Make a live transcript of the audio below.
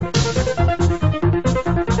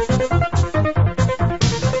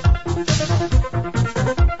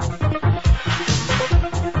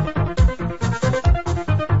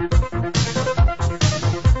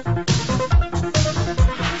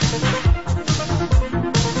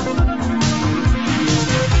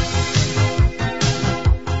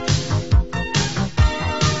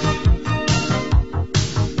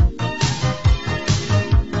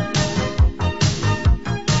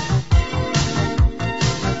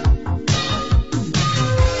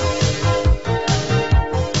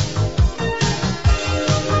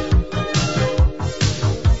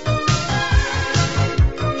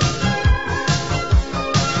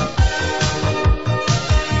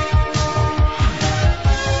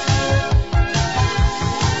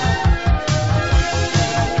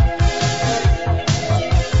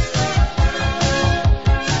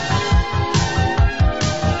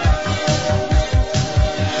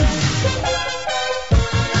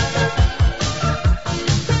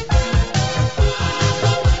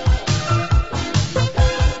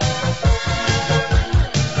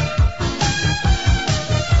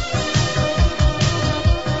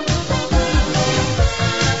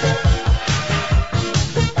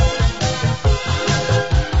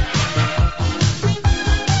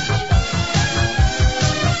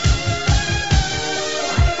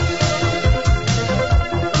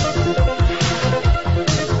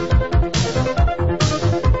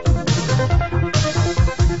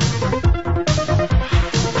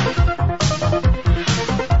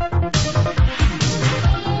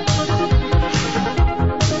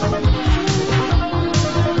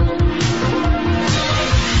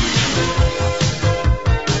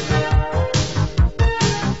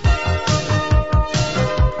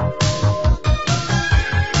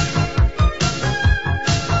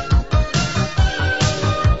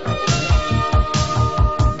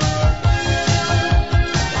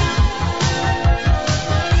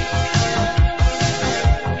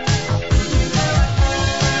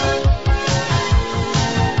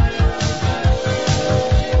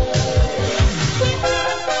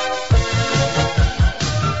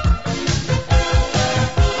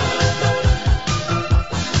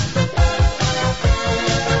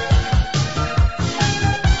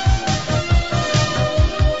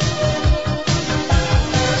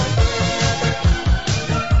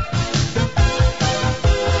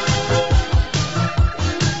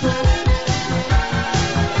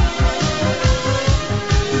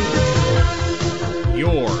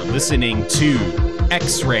listening to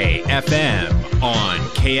X-Ray FM on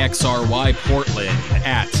KXRY Portland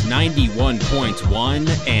at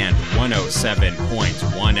 91.1 and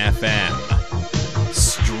 107.1 FM.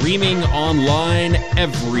 Streaming online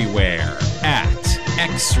everywhere at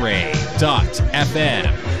xray.fm.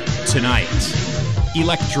 Tonight,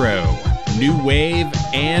 electro, new wave,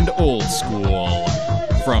 and old school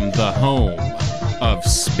from the home of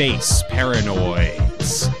Space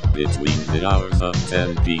Paranoids. Between the hours of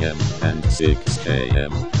 10 p.m. and 6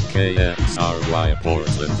 a.m., KXRY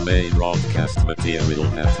Portland may broadcast material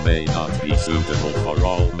that may not be suitable for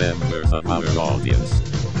all members of our audience.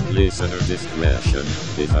 Listener discretion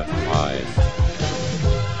is advised.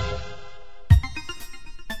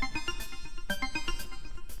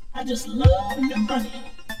 I just love the money.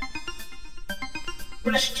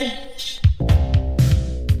 Fresh cash.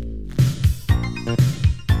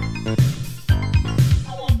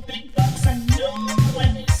 I want big bucks and no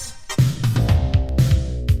whammies.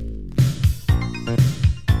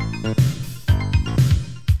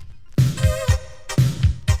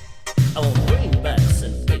 I want greenbacks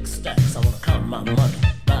and big stacks. I want to count my money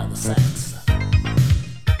by the sacks.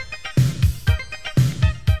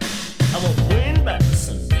 I want greenbacks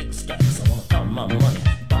and big stacks. I want to count my money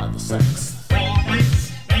by the sacks.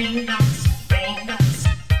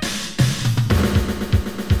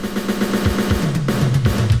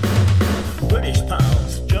 British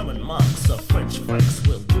pounds, German marks, or French francs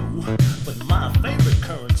will do. But my favorite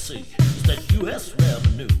currency is that U.S.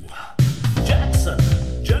 revenue. Jackson,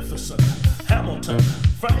 Jefferson, Hamilton,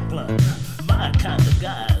 Franklin, my kind of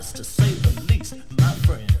guys, to say the least, my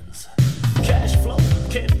friends. Cash flow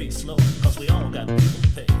can't be slow, cause we all got people to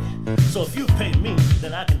pay. So if you pay me,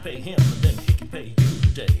 then I can pay him, and then he can pay you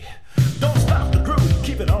today. Don't stop the groove,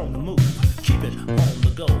 keep it on the move, keep it on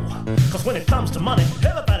the go. Cause when it comes to money,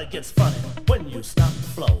 everybody gets funny when you stop the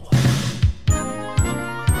flow.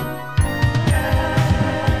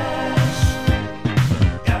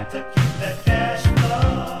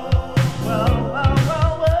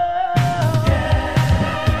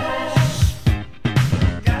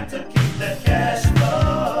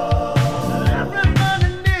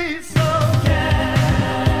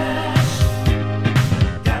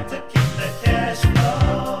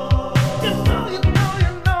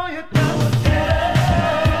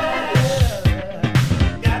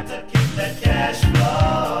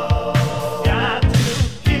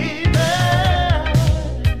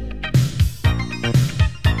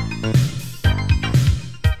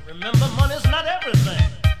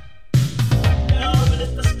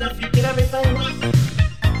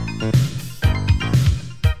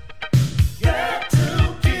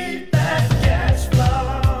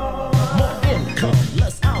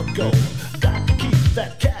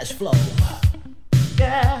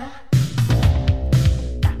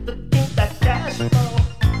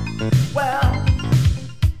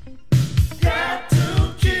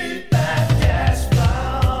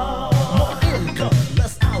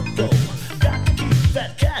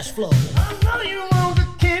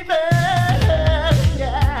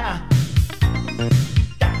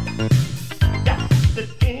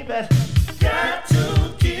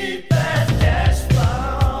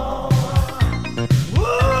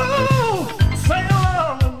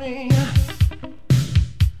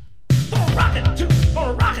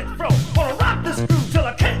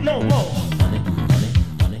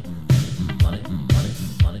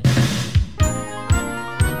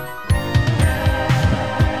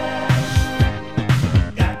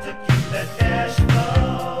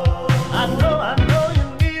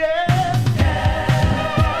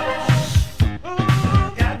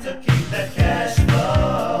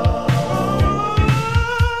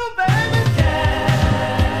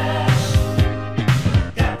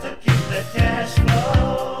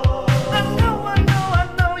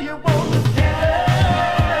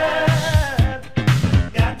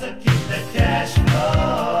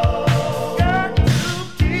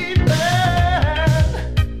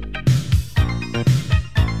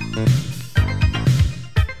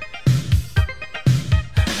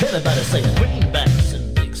 Everybody say greenbacks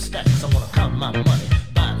and big stacks. I wanna count my money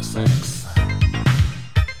by the sacks.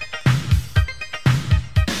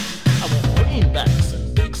 I want greenbacks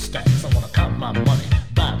and big stacks. I wanna count my money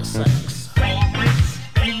by the sacks. Greenbacks,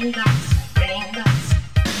 greenbacks, greenbacks.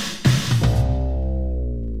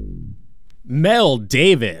 Mel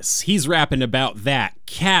Davis, he's rapping about that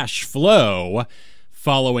cash flow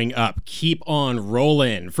Following up, Keep On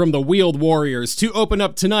Rollin' from the Wheeled Warriors to open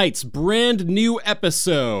up tonight's brand new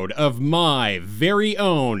episode of my very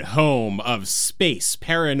own home of space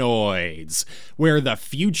paranoids, where the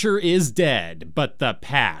future is dead, but the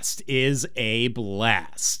past is a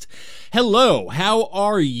blast. Hello, how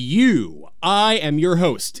are you? I am your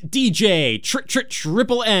host, DJ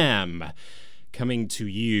Triple M, coming to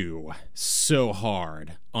you so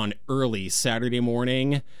hard on early Saturday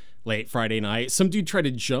morning, late Friday night. Some dude tried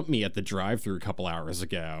to jump me at the drive-thru a couple hours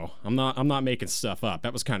ago. I'm not making stuff up.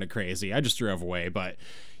 That was kind of crazy. I just drove away, but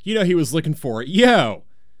you know he was looking for it. Yo,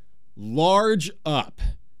 large up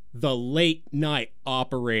the late night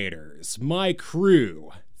operators. My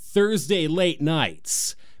crew, Thursday late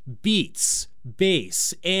nights, beats,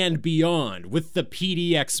 bass, and beyond with the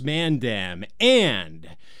PDX Mandem, and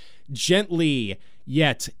gently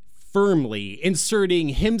yet firmly inserting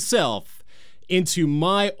himself into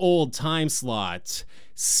my old time slot,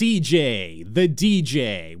 CJ, the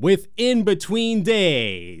DJ, with In Between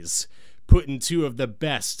Days, putting two of the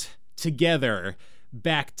best together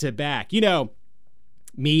back to back. You know,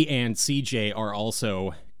 me and CJ are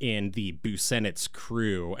also in the Busenitz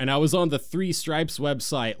crew, and I was on the Three Stripes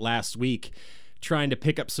website last week trying to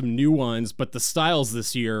pick up some new ones, but the styles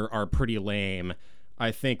this year are pretty lame.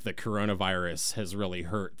 I think the coronavirus has really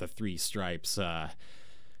hurt the Three Stripes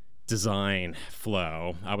design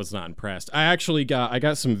flow. I was not impressed. I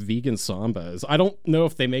got some vegan sambas. I don't know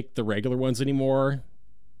if they make the regular ones anymore.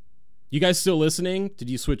 You guys still listening? Did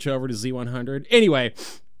you switch over to Z100? Anyway,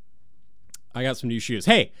 I got some new shoes.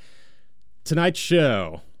 Hey, tonight's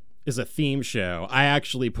show is a theme show. I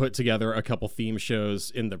actually put together a couple theme shows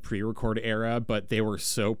in the pre-record era, but they were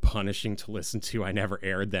so punishing to listen to, I never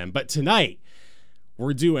aired them. But tonight,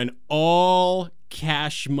 we're doing all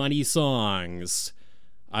Cash Money songs.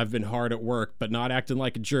 I've been hard at work, but not acting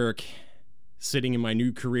like a jerk, sitting in my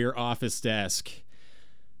new career office desk,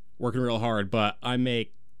 working real hard, but I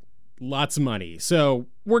make lots of money. So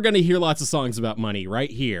we're going to hear lots of songs about money right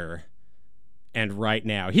here and right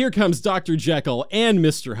now. Here comes Dr. Jekyll and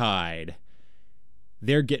Mr. Hyde.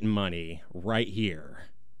 They're getting money right here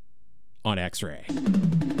on X-Ray.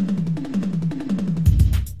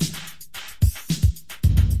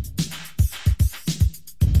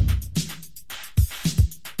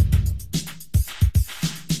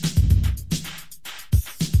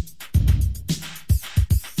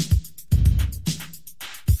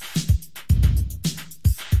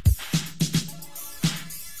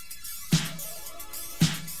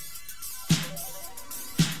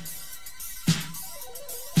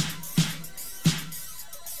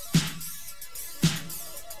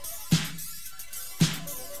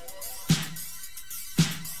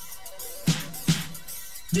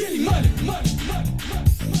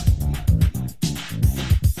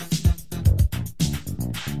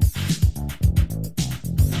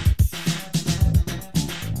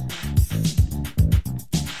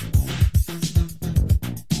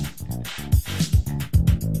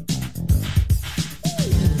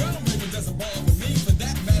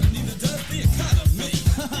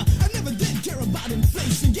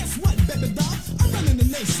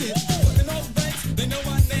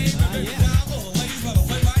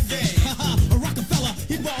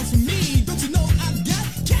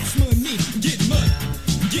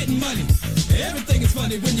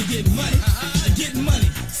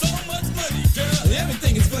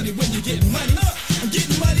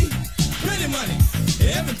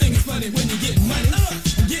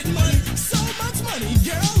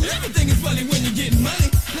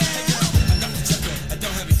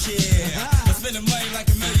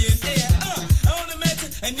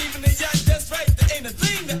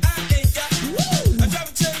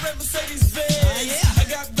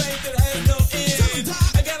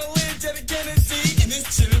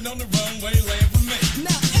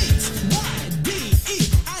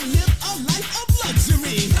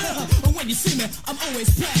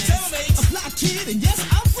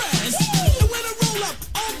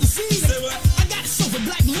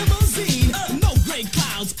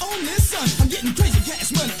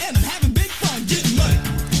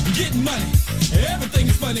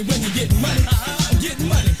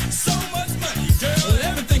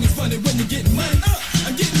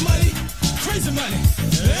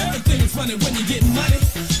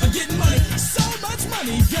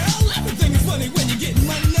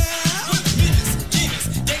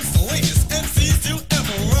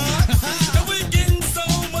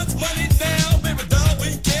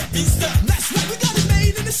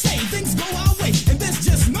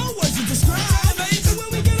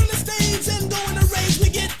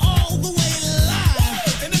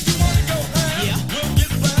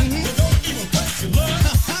 Love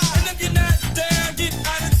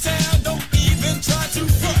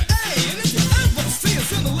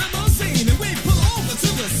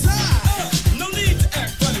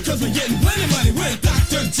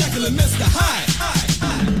feeling Mr. High.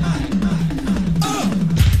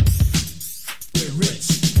 We're rich.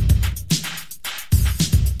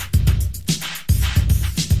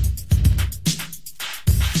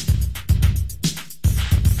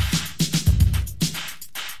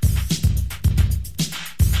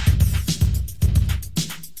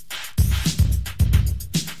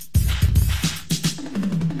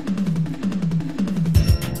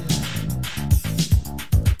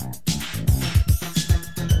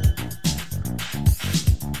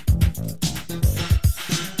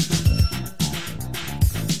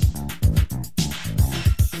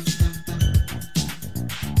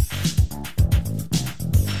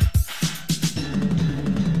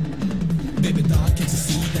 Baby doll, can't you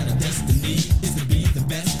see that our destiny is to be the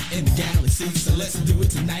best in the galaxy? So let's do it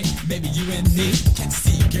tonight, baby, you and me. Can't you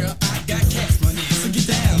see, girl, I got cash money. So get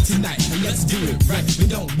down tonight and let's do it right. We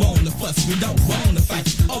don't wanna fuss, we don't wanna fight.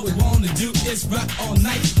 All we wanna do is rock all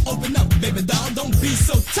night. Open up, baby doll, don't be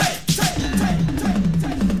so tight.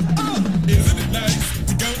 Isn't it nice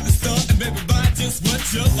to go to the store and baby buy just what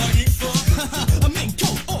you're longing for? A mink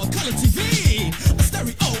coat or a color TV, a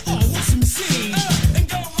stereo or a washing machine. And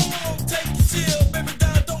go home, take a chill, baby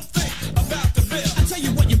doll, don't think about the bill. I tell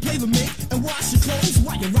you what, you play with me and wash your clothes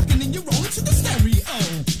while you're rocking and you're rolling to the stereo.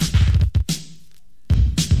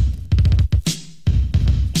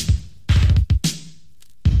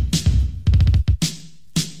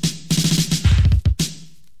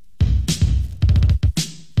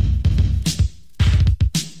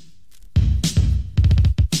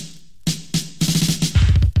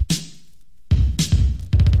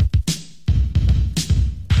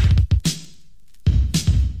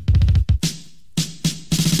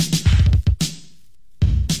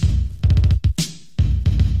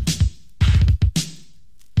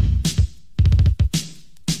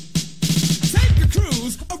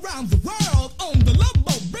 Around the world on the love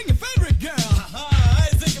boat, bring your favorite girl. I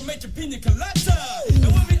think I make your pina colada. And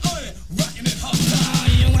we'll be on it, rocking it hard.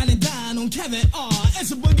 You're winding down on Kevin R.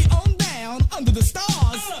 It's a boogie on down under the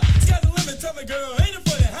stars. Sky's the limit, tell me girl, ain't it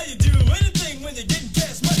funny how you do anything when you're getting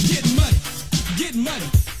cash money? Getting money, getting money.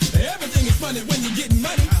 Everything is funny when you're getting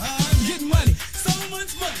money. Getting money, so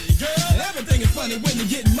much money, girl. Everything is funny when you're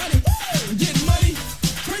getting money. Getting money,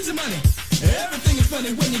 crazy money. Everything is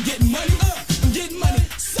funny when you're getting money. Getting money,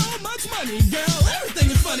 so much money, girl. Everything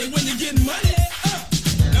is funny when you're getting money.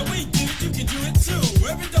 Now we do it, you can do it too.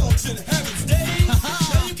 Every dog should have its day.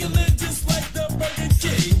 Now you can live just like the Burger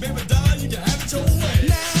King. Baby doll, you can have it your way.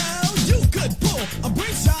 Now you could pull a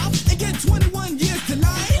brick shop and get 21 years to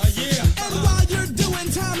life. Yeah. And while you're doing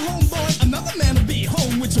time, homeboy, another man will be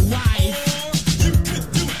home with your wife. You could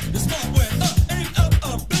do it the smart way. Ain't up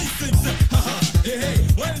a basic zip. Hey,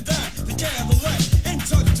 when it's done, the Cadillac ain't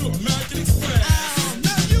talking to American Express.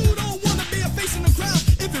 Now you don't wanna be a face in the crowd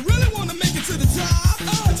if you really wanna make it to the top.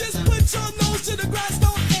 Just put your nose to the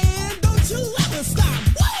grindstone and don't you ever stop.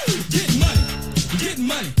 Woo! Getting money, getting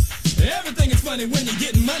money. Everything is funny when you're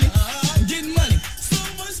getting money. Getting money, so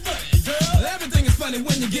much money, girl. Everything is funny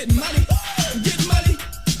when you're getting money. Getting money,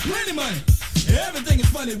 plenty money. Everything is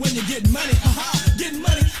funny when you're getting money. Getting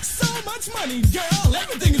money, so much money, girl.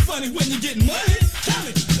 Everything is funny when you're getting money. Count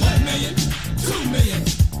it. 1 million, 2 million,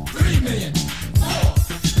 3 million, 4,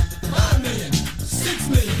 5 million, 6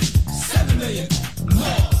 million, 7 million,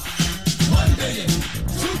 more. 1 billion,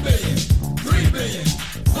 2 billion, 3 billion,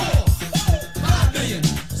 4, 5 billion,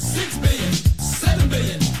 6 billion, 7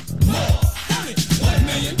 billion, more. Count it. 1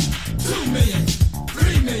 million, 2 million,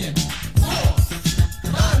 3 million, 4,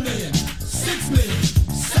 5 million, 6 million,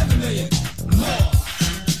 7 million, more.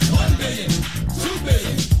 1 billion, 2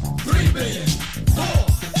 billion, 3 billion, 4,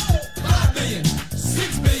 5 billion,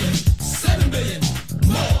 6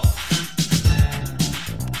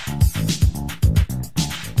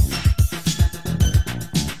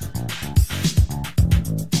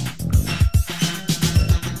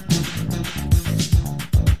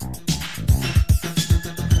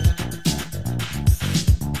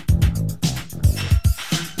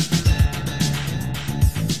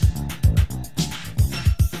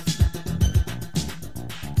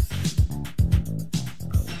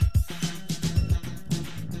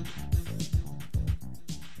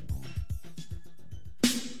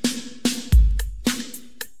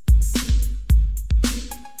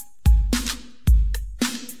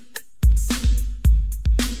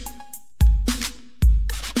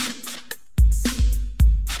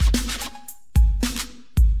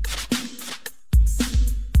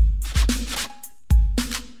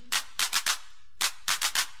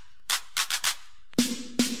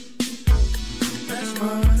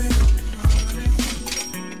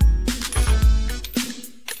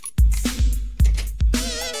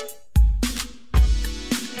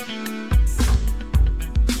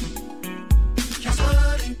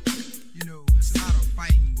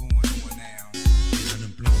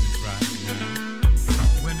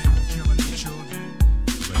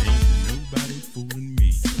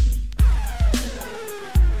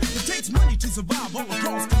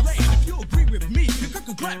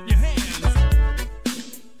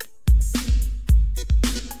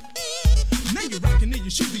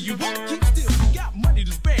 sugar, you won't keep still. You got money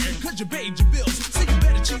to spare, cause you paid your bills. So you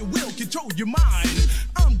better chill your will, control your mind.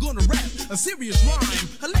 I'm gonna rap a serious rhyme.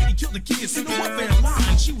 A lady killed a kid in the welfare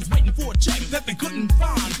line. She was waiting for a check that they couldn't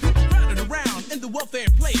find. People crowded around in the welfare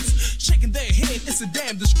place, shaking their head, it's a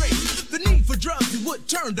damn disgrace. The need for drugs, it would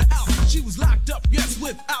turn her out. She was locked up, yes,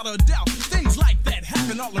 without a doubt. Things like that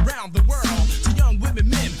happen all around the world to young women,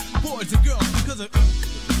 men, boys, and girls because of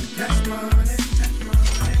cash money, cash money.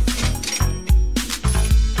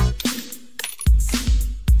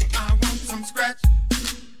 I want some scratch.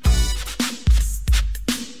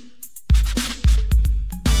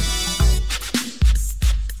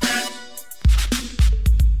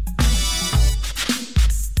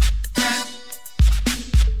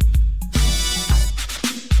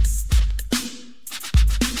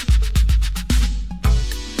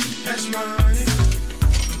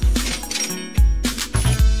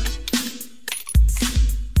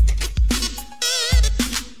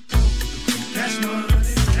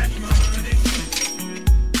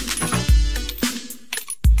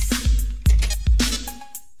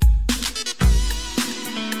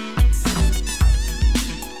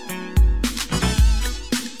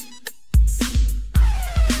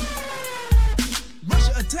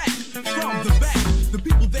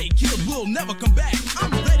 Never come back.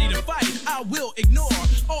 I'm ready to fight. I will ignore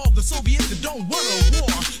all the Soviets that don't want a war.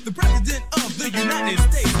 The president of the United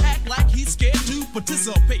States act like he's scared to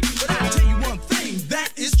participate. But I tell you one thing,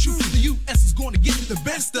 that is true. The U.S. is going to get the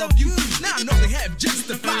best of you. Now I know they have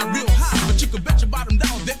justified real high, but you can bet your bottom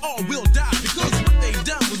dollar they all will die because what they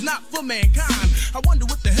done was not for mankind. I wonder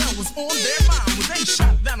what the hell was on their mind when they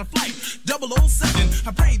shot down a flight 007.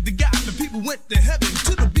 I prayed to God the people went to heaven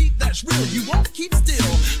to the beat that's real. You won't keep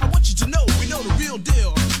still. I want you to know we know the real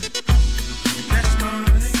deal. Cash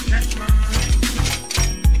money, cash money.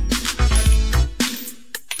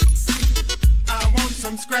 I want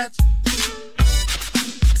some scratch.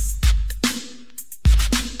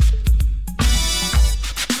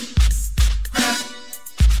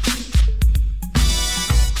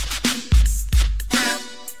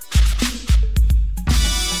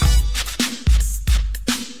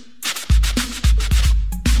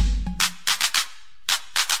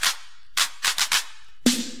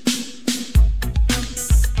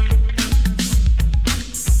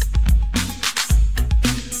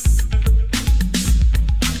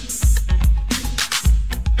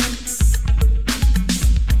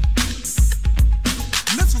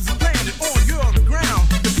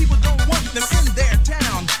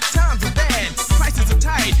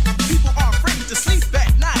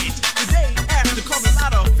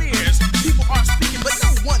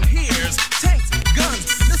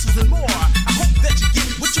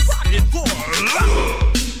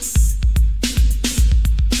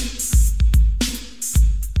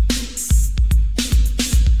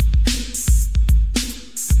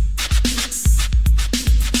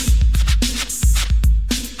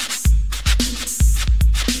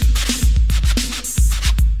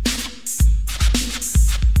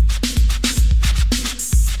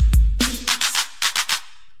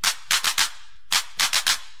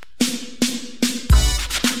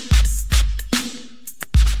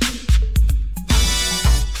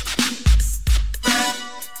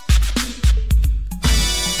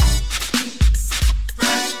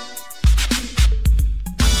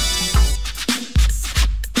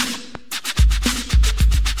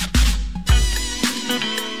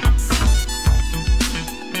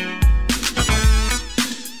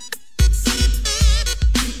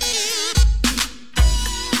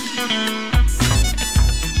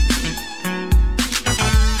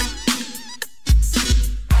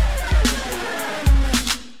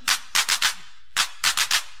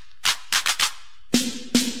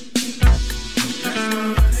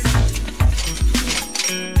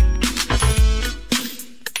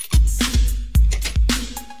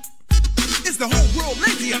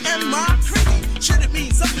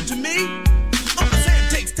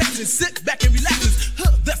 Sit back and relax.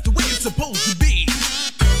 That's the way it's supposed to be.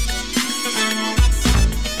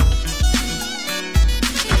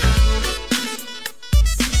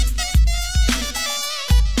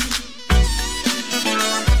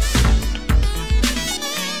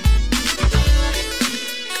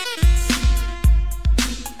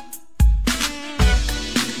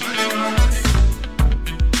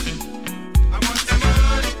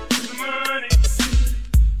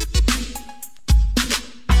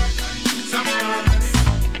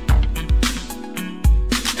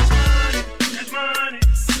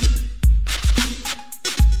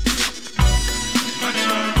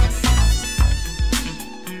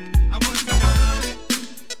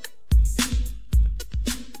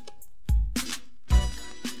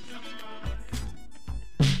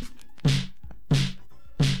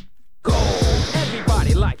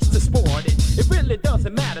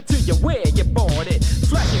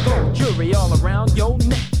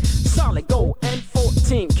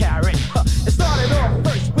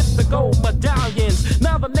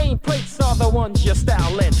 ones you're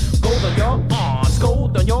styling. Gold on your arms,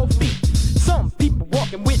 gold on your feet. Some people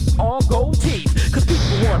walking with all gold teeth. Cause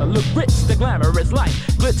people wanna look rich, the glamorous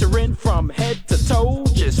life. Glittering from head to toe,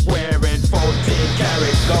 just wearing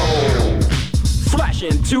 14-karat gold.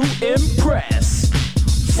 Flashing to impress.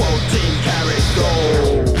 14-karat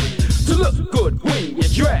gold. To look good when you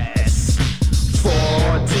dress.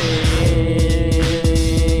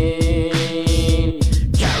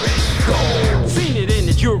 14-karat gold. Seen it in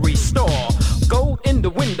the jewelry store. Gold in the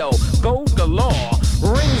window, gold galore.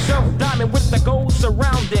 Rings of diamond with the gold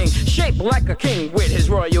surrounding. Shaped like a king with his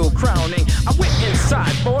royal crowning. I went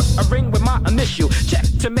inside, bought a ring with my initial.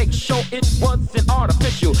 Checked to make sure it wasn't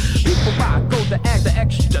artificial. People buy gold to add the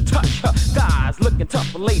extra touch. Guys looking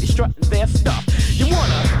tough, ladies strutting their stuff. You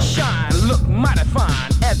wanna shine, look mighty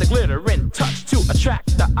fine. Add the glittering touch to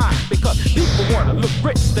attract the eye. Because people wanna look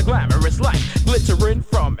rich, the glamorous life. Glittering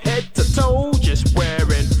from head to toe, just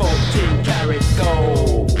wearing 14-karat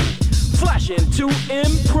gold. Flashing to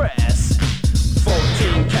impress.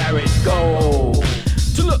 14-karat gold.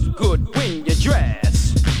 To look good when you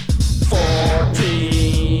dress.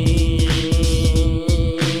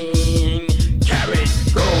 14-karat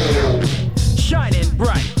gold. Shining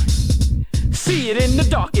bright. See it in the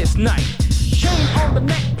darkest night. Chain on the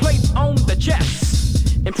neck, plate on the chest.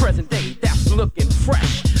 In present day, that's looking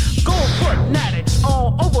fresh. Gold fanatics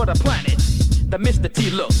all over the planet. The Mr.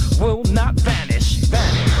 T look will not vanish.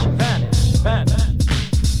 Vanish, vanish, vanish.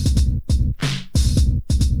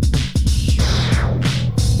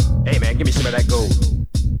 Hey man, give me some of that gold.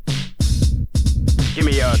 Give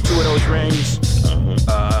me 2 of those rings.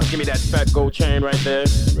 Give me that fat gold chain right there.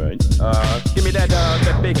 Right. Give me that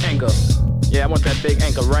big anchor. Yeah, I want that big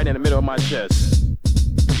anchor right in the middle of my chest.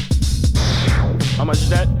 How much is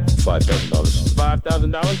that? $5,000.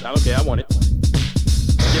 $5,000? Okay, I want it.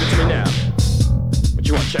 Give it to me now. What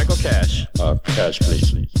you want, check or cash? Cash,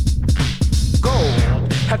 please.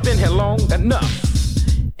 Gold have been here long enough.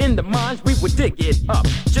 In the mines we would dig it up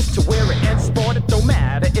just to wear it and sport it. Don't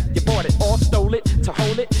matter if you bought it or stole it. To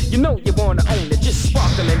hold it, you know you wanna own it. Just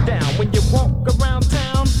sparkling down when you walk around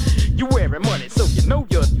town. You wearing money, so you know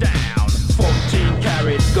you're down.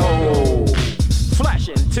 14-karat gold,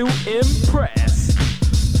 flashing to impress.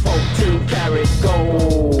 14-karat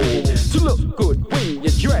gold, to look good when you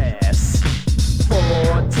dress.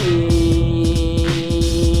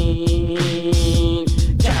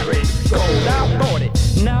 14-karat gold. I bought it,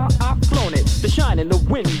 now I've flown it. The shine in the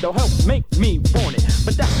window helped make me want it.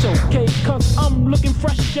 But that's okay, cause I'm looking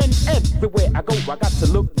fresh. And everywhere I go, I got to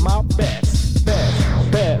look my best.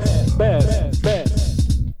 Best, best, best, best.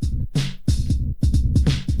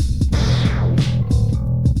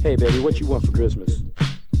 Hey baby, what you want for Christmas?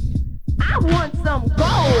 I want some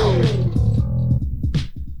gold.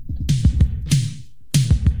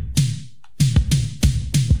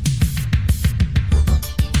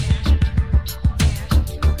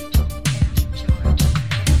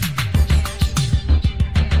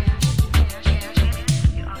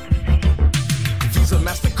 Visa,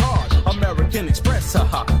 MasterCard, American Express,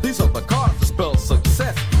 haha. These are the cards that spell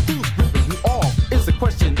success. Who's ripping who off is the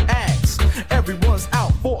question asked. Everyone's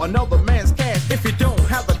out for another man's cash. If you don't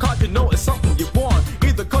have the card, you know it's something you want.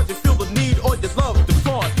 Either cause you feel the need or you love to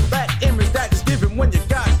flaunt that image that is given when you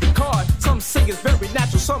got the card. Some say it's very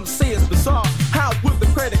natural, some say it's bizarre. How with the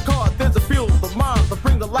credit card, there's a feel of mind to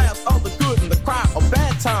bring the laughs of the good and the cry of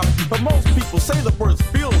bad times. But most people say the words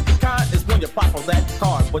feel the kind is when you apply for that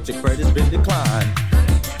card, but your credit's been declined.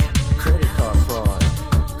 Credit card fraud.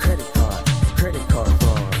 Credit card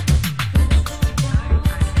fraud.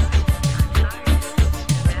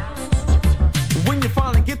 When you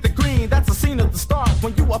finally get the green, that's the scene of the start.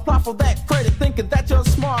 When you apply for that credit thinking that you're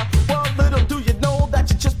smart, well, little do you know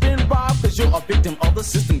that you just been robbed. Cause you're a victim of the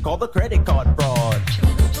system called the credit card fraud.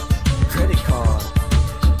 Credit card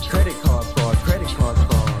fraud, credit card fraud.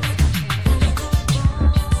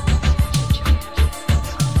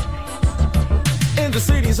 In the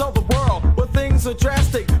cities of the world where things are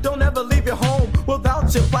drastic, don't ever leave your home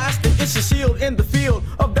without your plastic. It's your shield in the field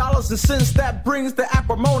of dollars and cents that brings the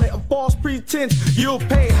acrimony of false pretense. You'll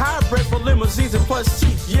pay hybrid for limousines and plush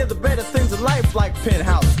seats. Yeah, the better things in life like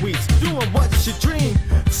penthouse suites. Doing what you dream,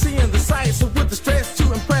 seeing the sights with the stress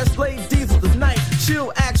to impress ladies of the night.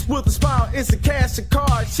 She'll ask with a smile, it's a cash or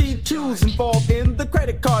card. She too's involved in the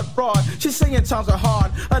credit card fraud. She's saying times are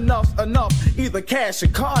hard, enough. Either cash or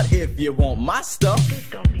card if you want my stuff.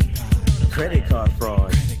 Credit card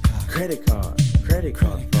fraud. Credit card fraud.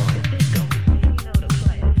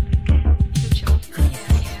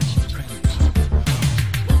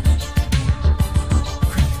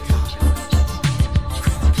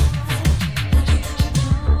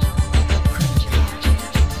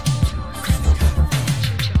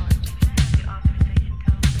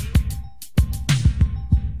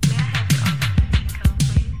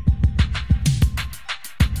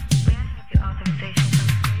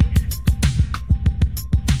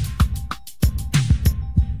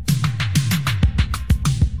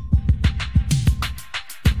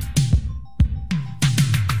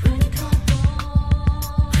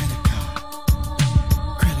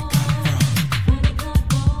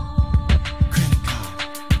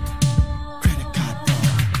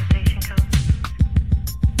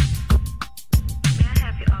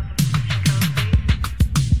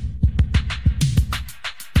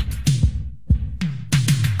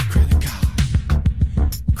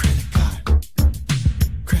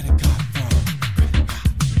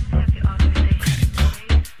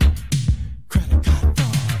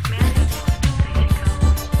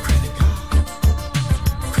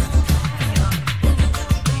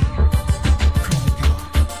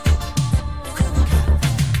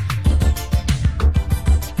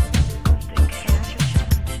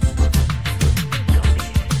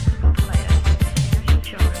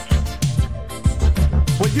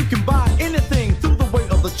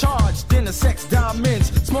 overcharged in the sex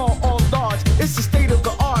diamonds, small or large. It's the state of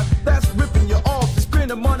the art that's ripping you off. You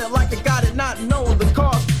spend the money like you got it, not knowing the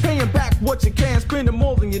cost. Paying back what you can, spending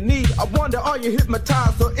more than you need. I wonder, are you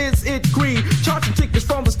hypnotized or is it greed? Charging tickets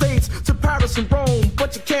from the States to Paris and Rome,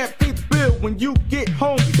 but you can't pay the bill when you get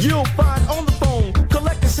home. You'll find on the phone,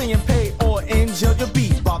 collect the saying pay, or in jail you'll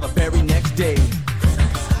be by the very next day.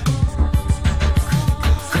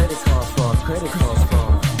 Credit card fraud, credit card fraud.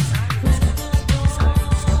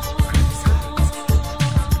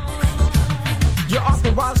 Your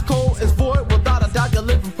authorized code is void, without a doubt you're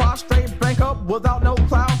living prostrate, bankrupt without no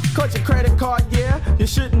clout. Cut your credit card, yeah, you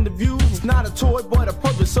shouldn't have used. It's not a toy but a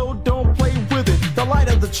purpose, so don't play with it. The light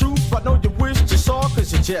of the truth, I know you wish you saw,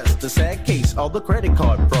 cause you're just a sad case of the credit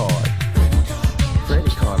card fraud.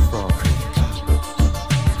 Credit card fraud.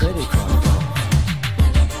 Credit card fraud.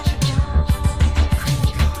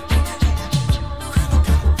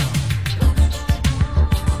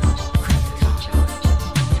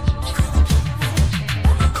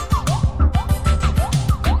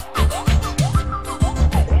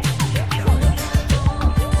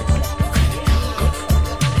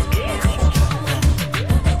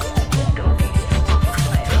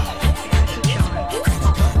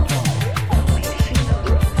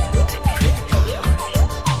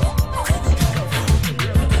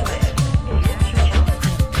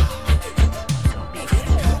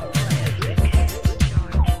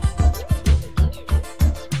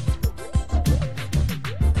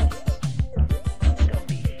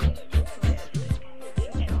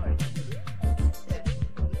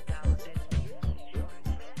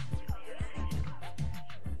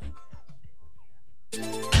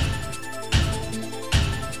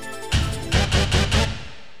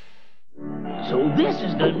 So this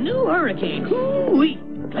is the new Hurricane. Hoo-wee.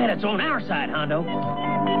 Glad it's on our side, Hondo.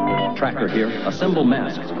 Tracker here. Assemble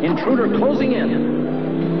masks. Intruder closing in.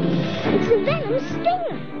 It's the Venom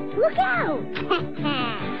Stinger. Look out!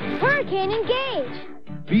 Hurricane engaged.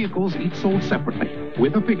 Vehicles each sold separately,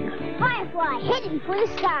 with a figure. Firefly heading for the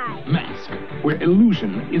sky. Mask, where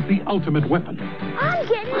illusion is the ultimate weapon. I'm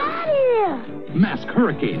getting out of here. Mask,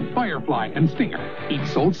 Hurricane, Firefly, and Stinger, each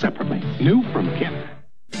sold separately. New from Kenner.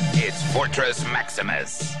 It's Fortress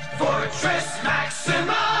Maximus. Fortress Maximus!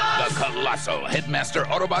 The colossal Headmaster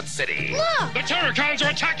Autobot City. Look! The Terracons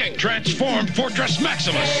are attacking! Transform Fortress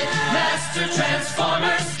Maximus! Master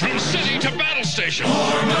Transformers! From city to battle station!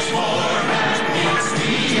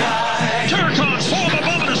 Terracons, form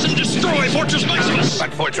above us and destroy Fortress Maximus!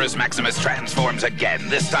 But Fortress Maximus transforms again,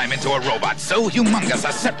 this time into a robot so humongous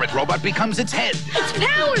a separate robot becomes its head. Its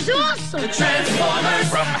power's awesome! The Transformers!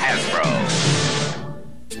 From Hasbro.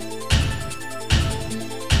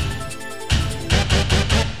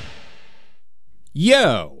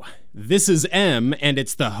 Yo, this is M, and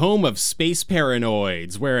it's the home of Space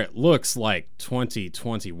Paranoids, where it looks like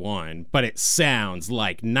 2021, but it sounds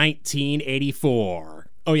like 1984.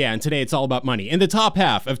 Oh yeah, and today it's all about money. In the top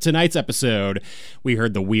half of tonight's episode, we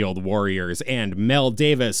heard the Wheeled Warriors and Mel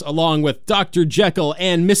Davis, along with Dr. Jekyll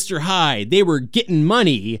and Mr. Hyde. They were getting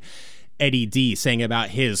money. Eddie D sang about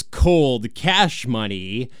his cold cash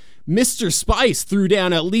money. Mr. Spice threw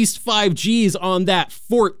down at least 5 G's on that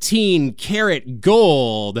 14 karat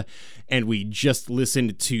gold. And we just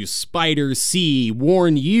listened to Spider C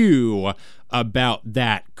warn you about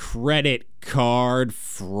that credit card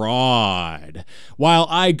fraud. While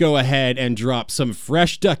I go ahead and drop some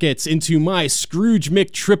fresh ducats into my Scrooge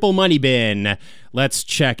McTriple money bin, let's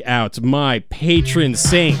check out my patron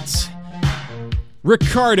saint,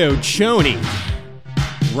 Ricardo Choni,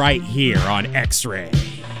 right here on X-Ray.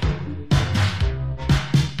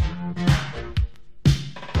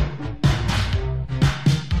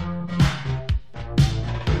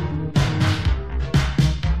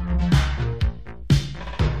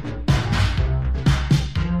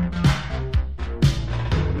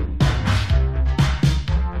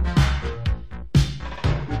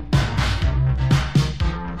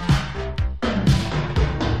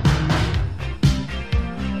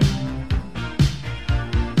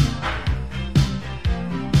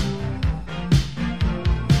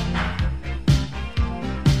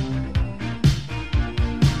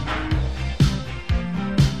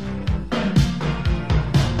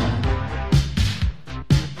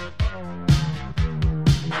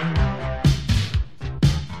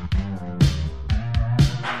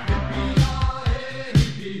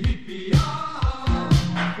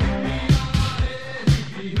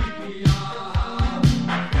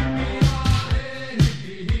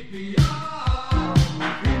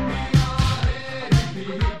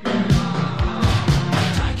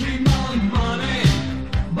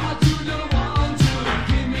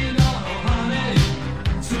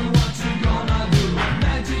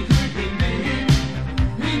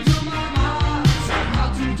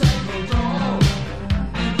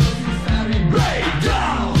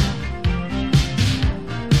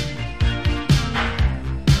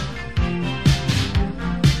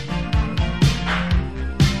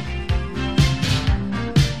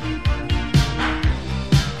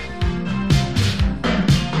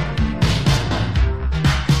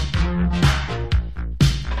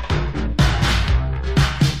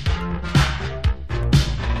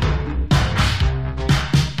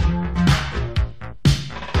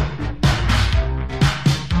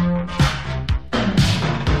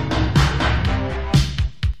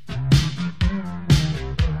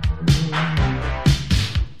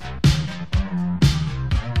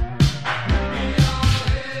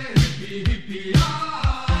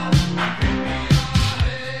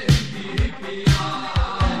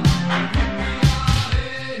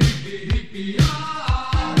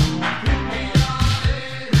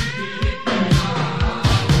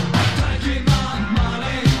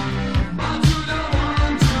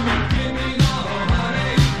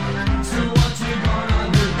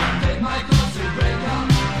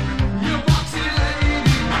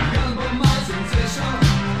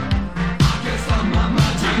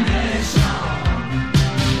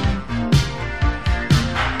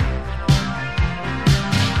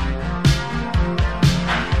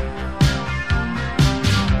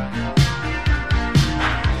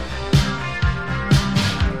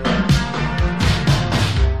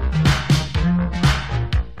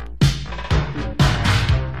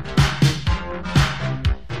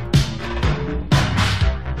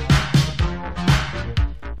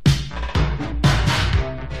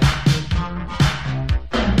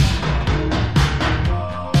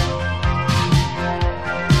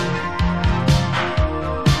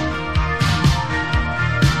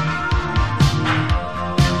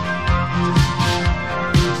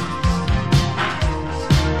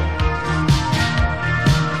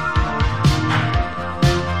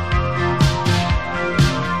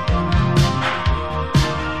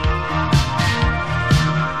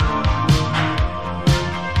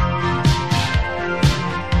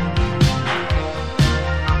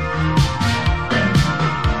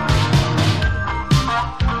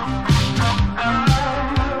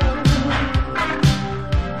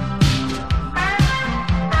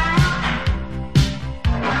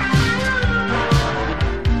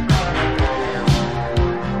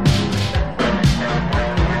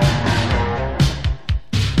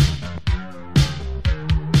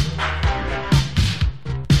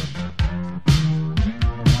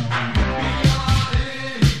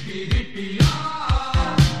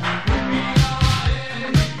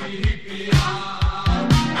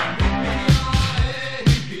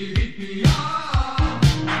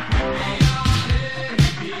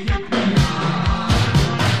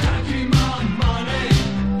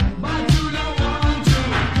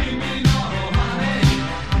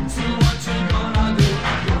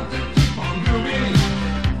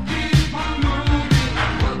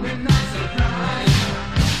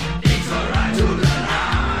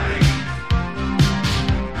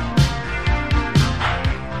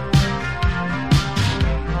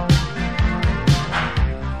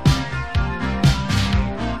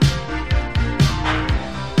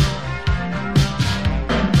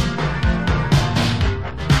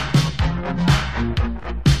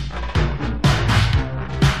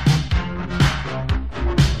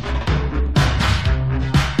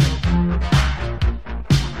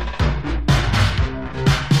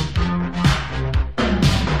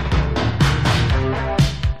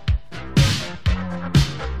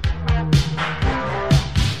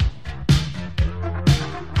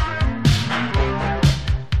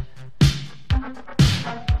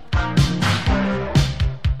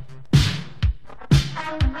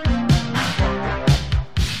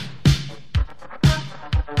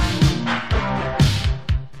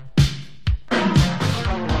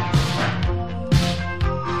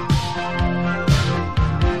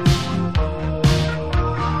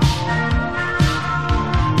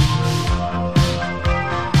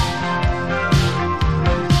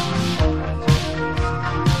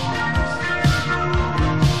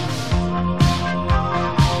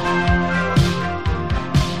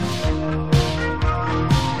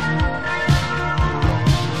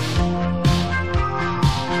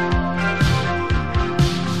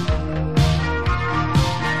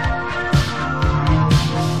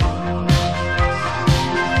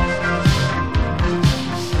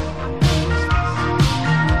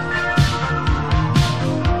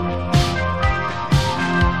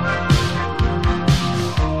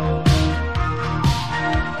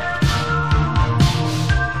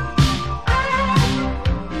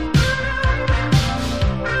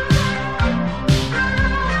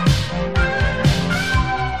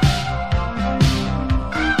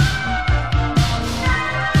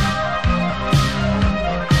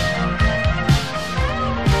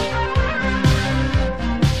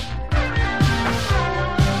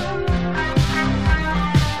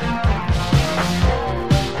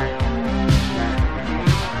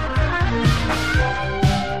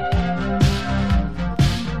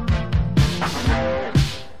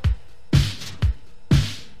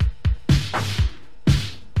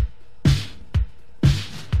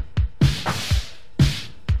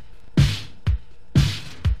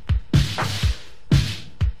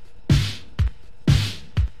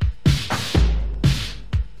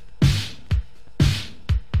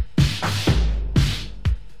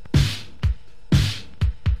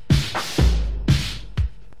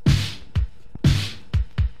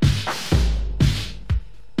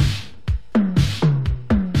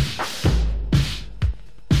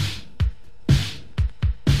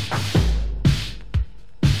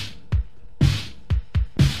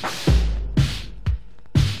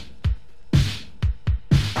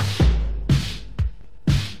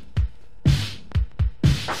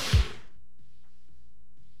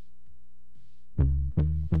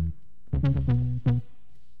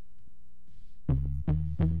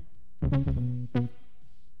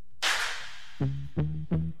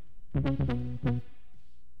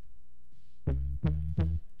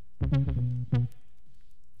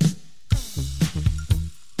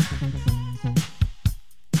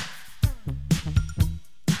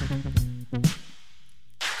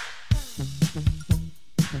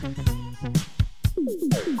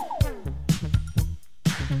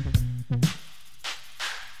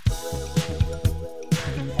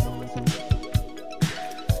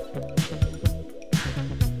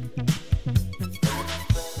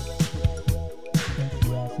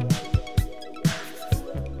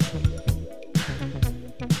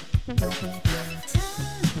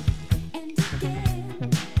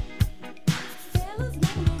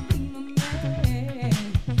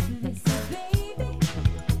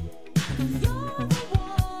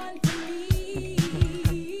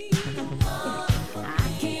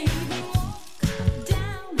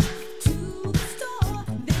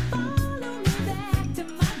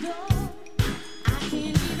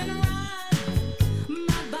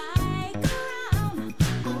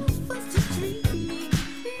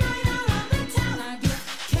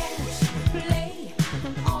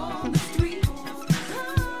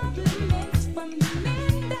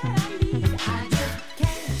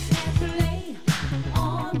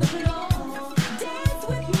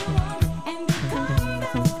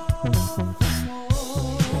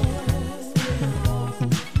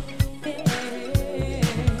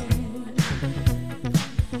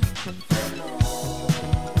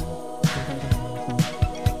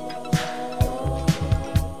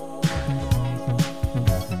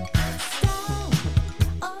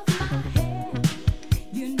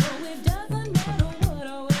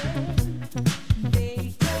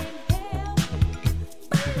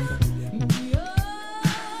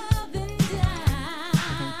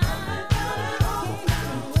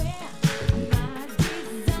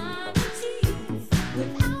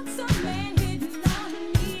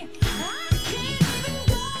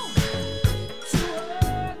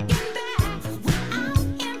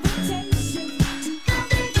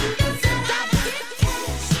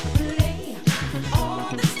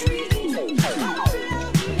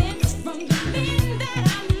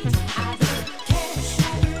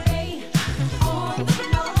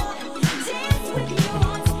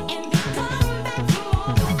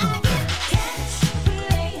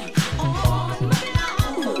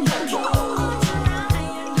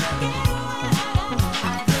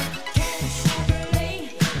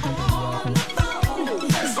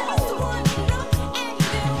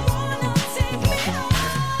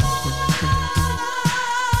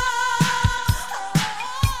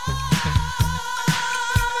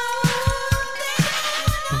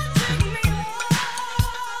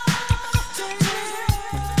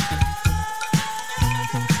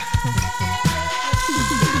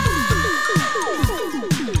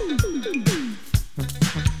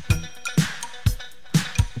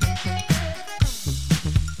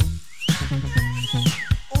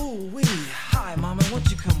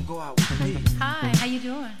 out with me. Hi, how you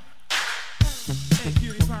doing? Hey,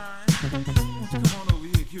 cutie pie. Won't you come on over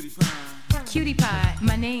here, cutie pie? Cutie pie,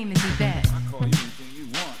 my name is Yvette. I call you anything you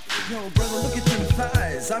want. Yo, brother, look at them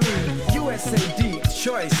thighs. I mean, USA deep,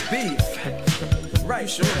 choice beef. Right, you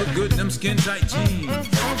sure look good in them skin tight jeans.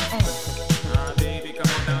 Baby,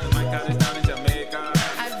 come on down to my cottage down in Jamaica.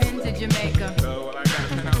 I've been to Jamaica. Oh, well, I got a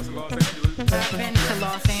penthouse in Los Angeles. I've been to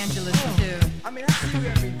Los Angeles, too. I mean, I see you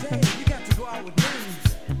every day. You got to go out with me.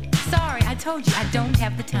 Sorry, I told you I don't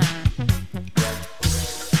have the time.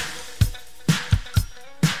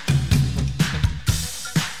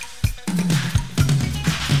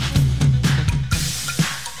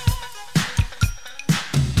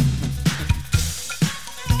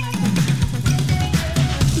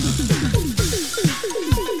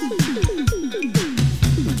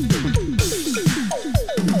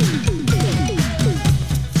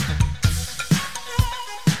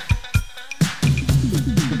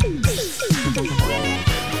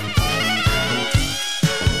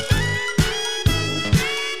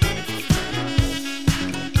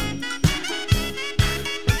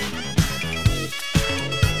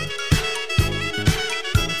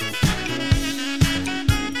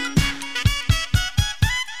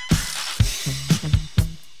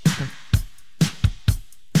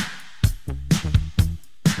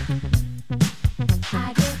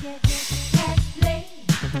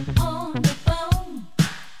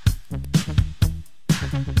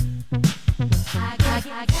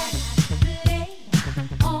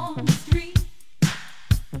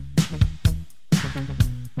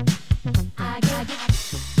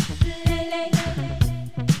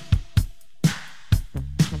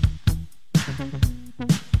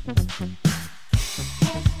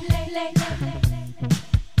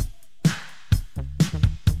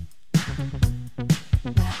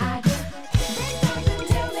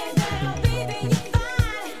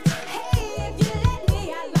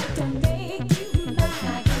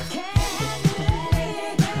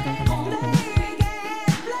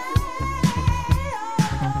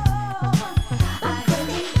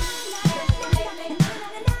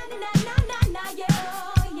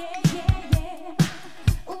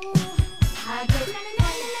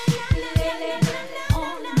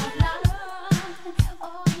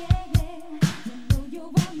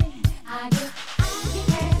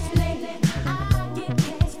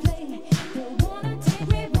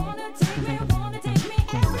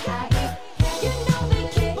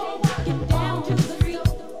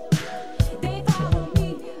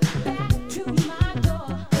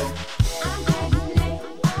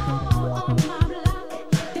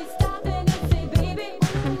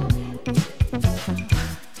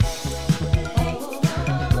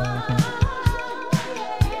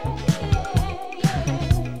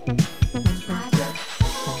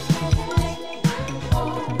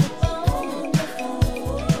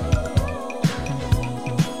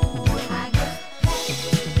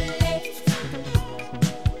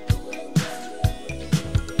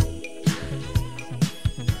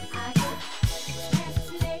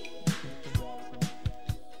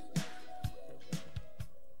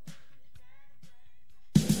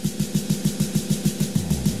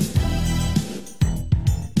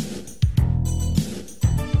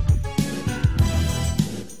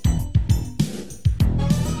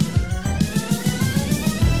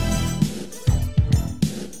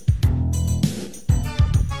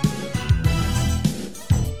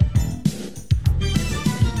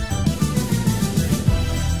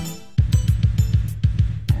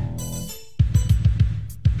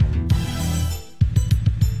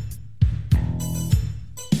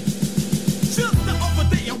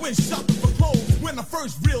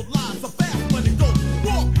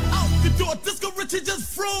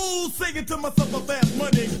 Singing to myself a fast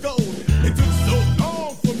money gold. It took so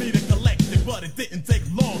long for me to collect it, but it didn't take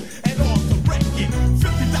long at all to wreck it.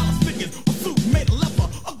 $50 figures, a suit made of leather,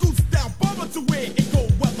 a goose down bomber to wear in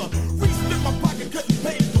cold weather. Reached in my pocket, couldn't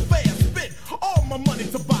pay for fare. Spent all my money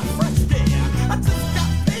to buy fresh air. I just got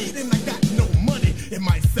paid and I got no money. It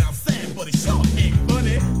might sound sad, but it sure ain't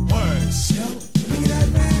funny. Word, show. Look at that,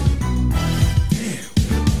 man. Damn.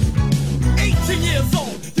 18 years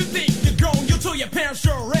old, you think you're grown, you told your parents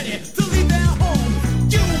you're ready to leave their home.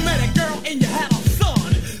 You met a girl and you had a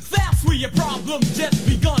son. That's where your problem just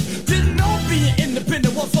begun. Didn't know being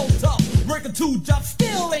independent was so tough. Working 2 jobs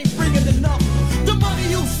still ain't bringing enough. The money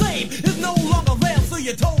you save is no longer there, so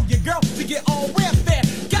you told your girl to get on welfare.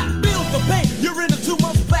 Got bills to pay, you're in a 2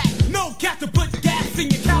 months back. No cash to put gas in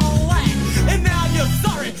your Cadillac. And now you're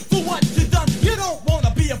sorry for what you done. You don't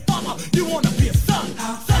wanna be a father, you wanna be a son.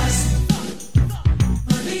 How fast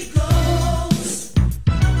money goes.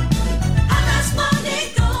 How fast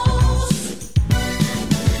money goes.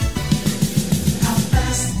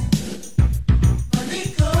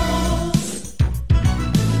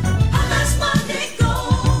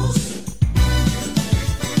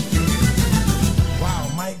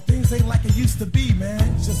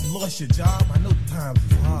 Just lost your job. I know times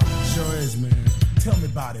is hard. Sure is, man. Tell me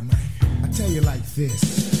about it, man. I tell you like this.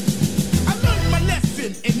 I learned my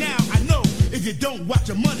lesson, and now I know if you don't watch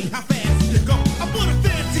your money, how fast you go. I bought a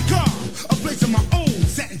fancy car, a place of my own,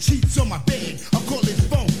 satin sheets on my bed, a cordless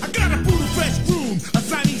phone. I got a brutal fresh room, a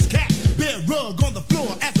Chinese cat, bare rug on the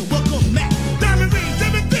floor as a welcome mat. Diamond rings,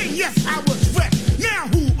 everything, yes, I was fresh. Now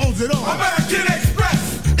who owns it all? American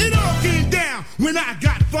Express. It all came down when I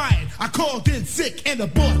got fired. I called in sick and the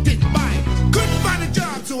boss didn't buy it. Couldn't find a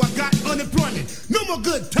job, so I got unemployment. No more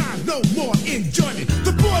good times, no more enjoyment.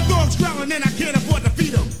 The poor dog's growling and I can't afford to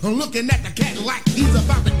feed him. I'm looking at the cat like he's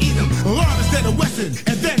about to eat him. Lord instead of Wesson,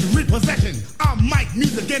 and then repossession. I'm Mike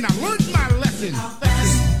Music and I learned my lesson. How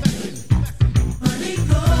fast money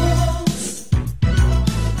goes.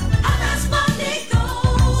 How fast money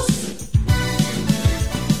goes.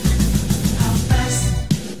 How fast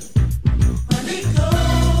money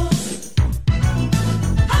goes.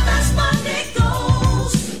 How fast money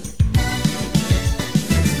goes.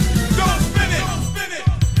 Don't spin it. Don't spin it.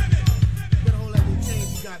 Better hold that little change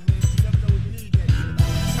you got, man. You never know when you need that shit.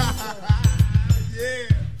 Yeah.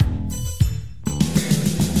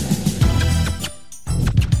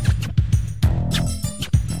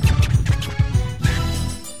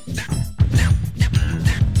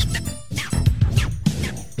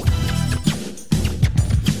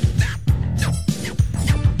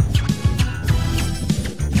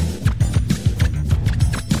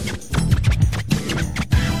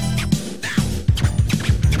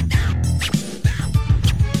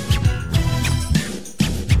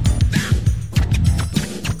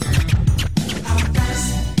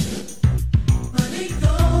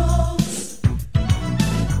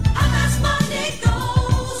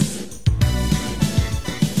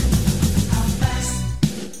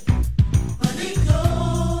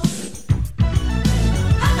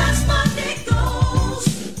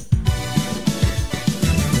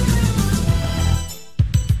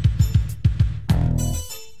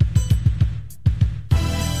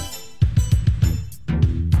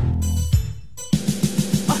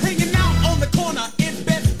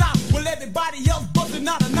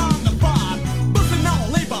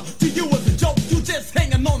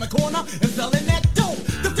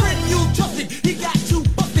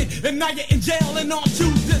 Now you're in jail and aren't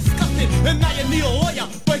you disgusted? And now you need a lawyer,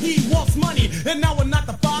 but he wants money. And now we're not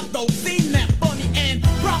the father, seen that funny. And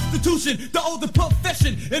prostitution, the older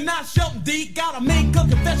profession. And now Shelton D gotta make a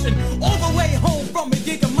confession. All the way home from a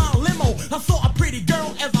gig in my limo, I saw a pretty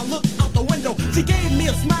girl as I looked out the window. She gave me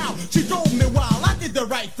a smile, she drove me wild. I did the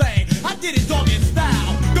right thing, I did it dog in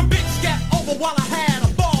style. The bitch got over while I had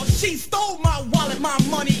a ball. She stole my wallet, my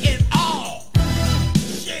money and all.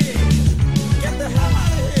 Shit, get the hell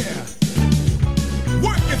out of here.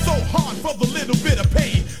 Working so hard for the little bit of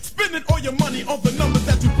pay, spending all your money on the numbers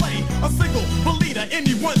that you play. A single leader,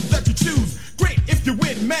 any one that you choose. Great if you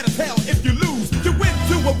win, mad as hell if you lose. You went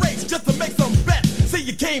to a race just to make some bets. See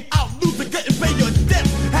you came out losing, couldn't pay your debt.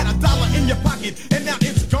 Had $1 in your pocket and now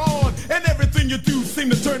it's gone. And everything you do seem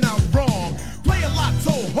to turn out wrong. Play a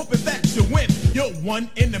lotto, hoping that you win. You're one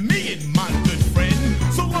in a million, my good friend.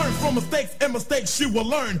 So learn from mistakes and mistakes you will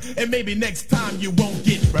learn. And maybe next time you won't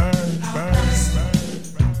get burned, burned, burned.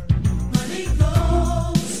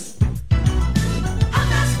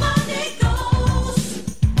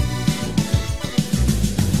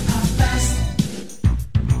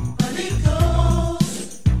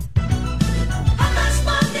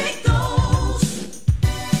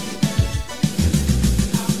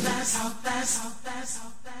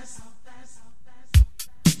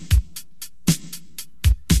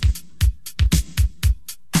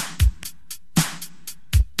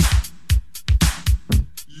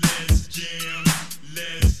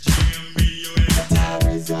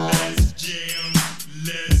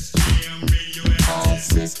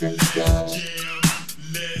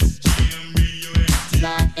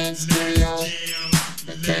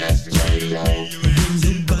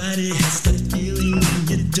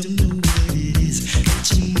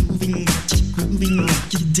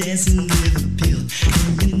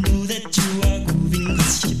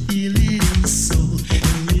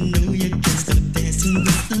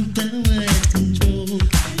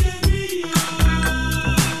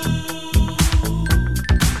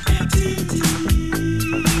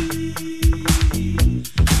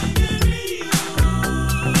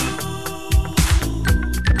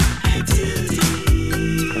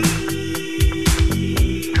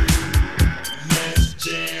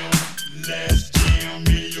 Let's jam,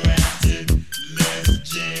 radioactive.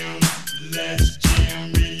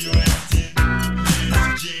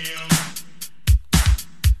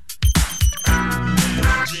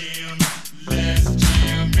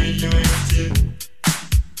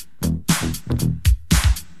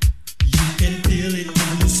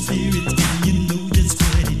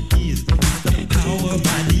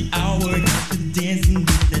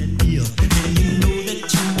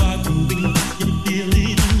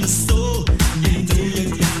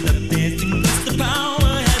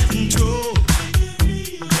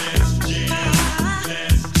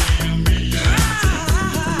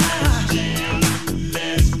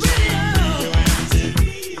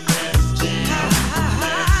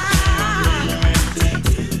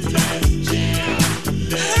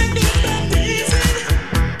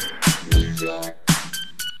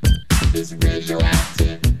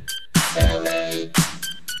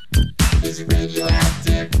 is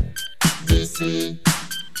radioactive. DC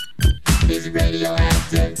is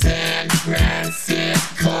radioactive. San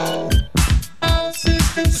Francisco. All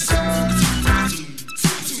systems go.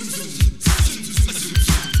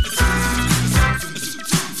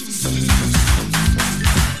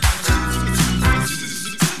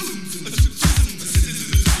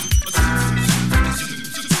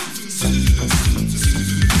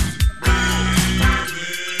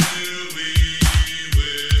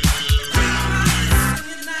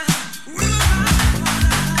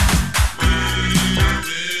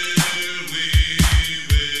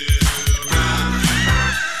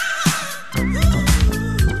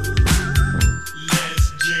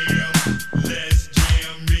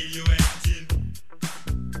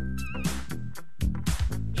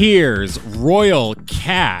 Here's Royal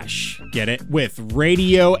Cash, get it, with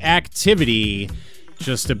Radioactivity,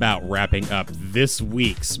 just about wrapping up this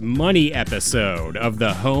week's Money episode of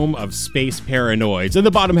the Home of Space Paranoids. In the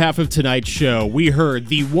bottom half of tonight's show, we heard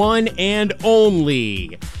the one and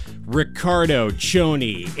only Ricardo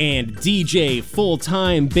Choni and DJ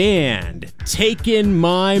Full-Time Band, Taking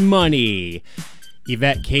My Money.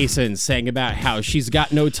 Yvette Kaysen sang about how she's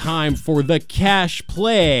got no time for the cash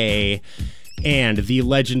play. And the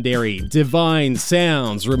legendary Divine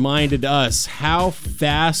Sounds reminded us how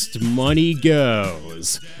fast money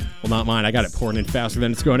goes. Well, not mine. I got it pouring in faster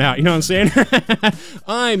than it's going out. You know what I'm saying?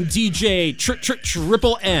 I'm DJ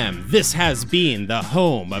Triple M. This has been the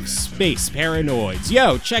Home of Space Paranoids.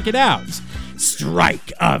 Yo, check it out.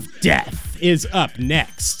 Strike of Death is up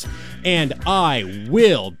next. And I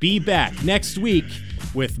will be back next week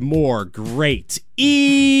with more great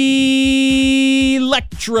electro,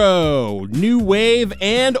 new wave,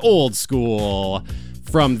 and old school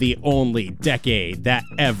from the only decade that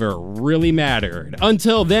ever really mattered.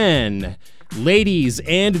 Until then, ladies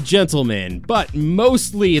and gentlemen, but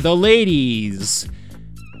mostly the ladies,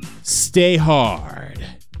 stay hard.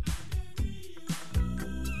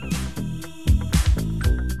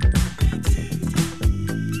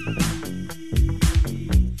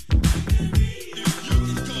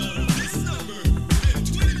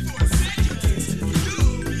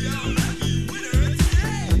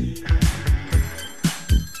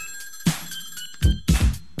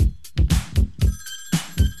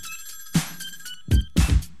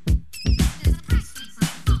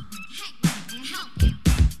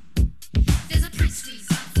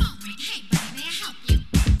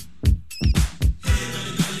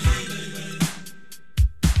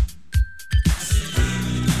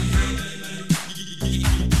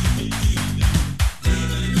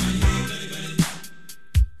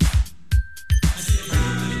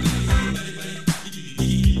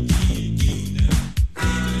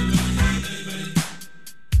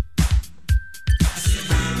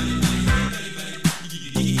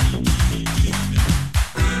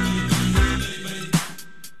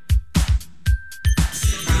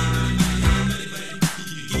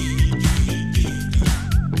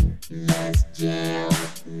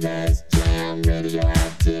 Let's jam,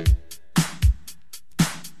 radioactive.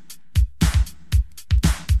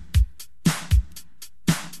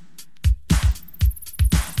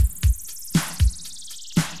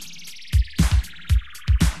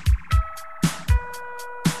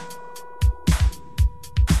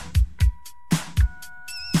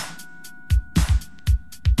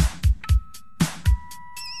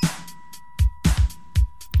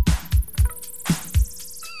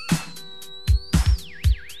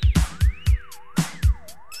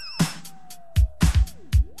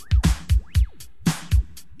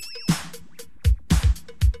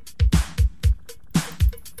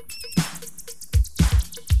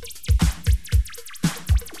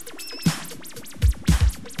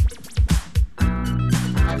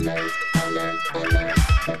 Alert, alert, alert,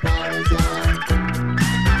 the power is on.